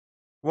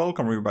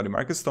Welcome everybody,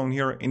 Marcus Stone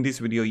here. In this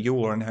video you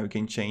will learn how you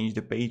can change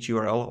the page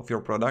URL of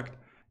your product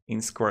in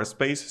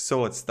Squarespace.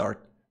 So let's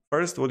start.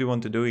 First, what you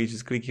want to do is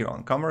just click here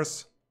on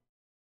Commerce.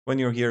 When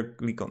you're here,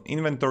 click on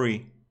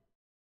Inventory.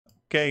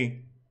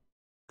 Okay,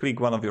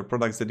 click one of your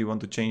products that you want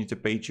to change the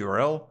page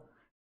URL.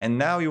 And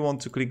now you want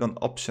to click on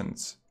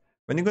Options.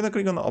 When you're going to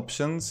click on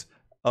Options,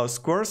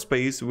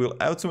 Squarespace will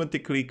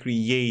automatically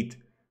create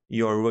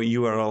your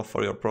URL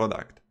for your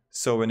product.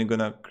 So when you're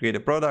gonna create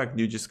a product,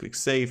 you just click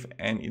Save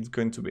and it's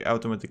going to be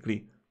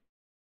automatically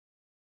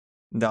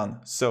done.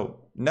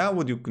 So now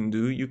what you can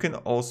do, you can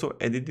also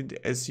edit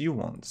it as you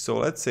want. So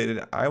let's say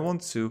that I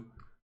want to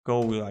go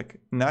with like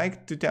Nike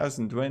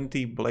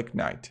 2020 Black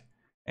Knight.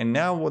 And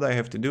now what I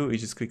have to do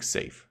is just click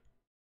Save.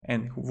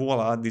 And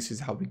voila, this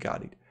is how we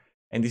got it.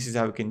 And this is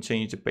how you can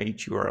change the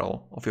page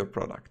URL of your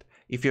product.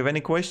 If you have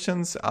any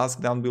questions, ask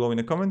down below in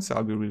the comments.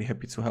 I'll be really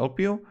happy to help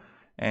you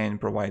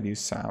and provide you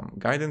some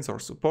guidance or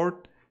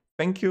support.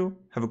 Thank you,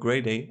 have a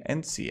great day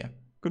and see ya.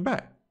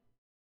 Goodbye.